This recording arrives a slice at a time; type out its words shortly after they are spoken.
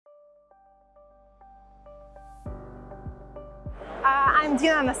I'm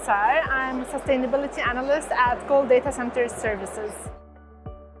Dina Nassar. I'm a sustainability analyst at Colt Data Centre Services.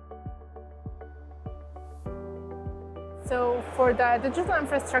 So for the digital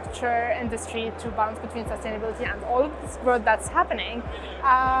infrastructure industry to balance between sustainability and all of this growth that's happening,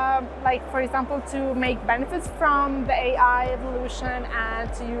 like for example, to make benefits from the AI evolution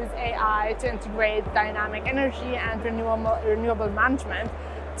and to use AI to integrate dynamic energy and renewable management,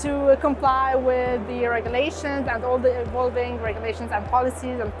 to comply with the regulations and all the evolving regulations and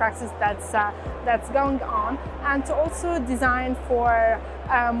policies and practices that's going on, and to also design for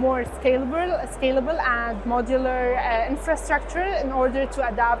more scalable and modular infrastructure in order to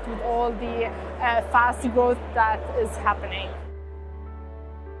adapt with all the fast growth that is happening.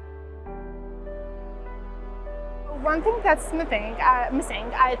 One thing that's missing,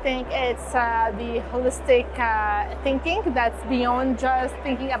 I think, it's the holistic thinking that's beyond just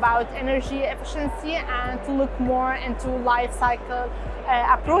thinking about energy efficiency, and to look more into life cycle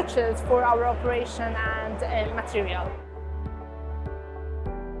approaches for our operation and material.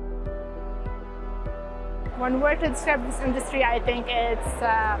 One word to describe this industry, I think it's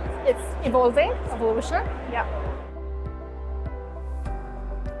evolution. Yeah.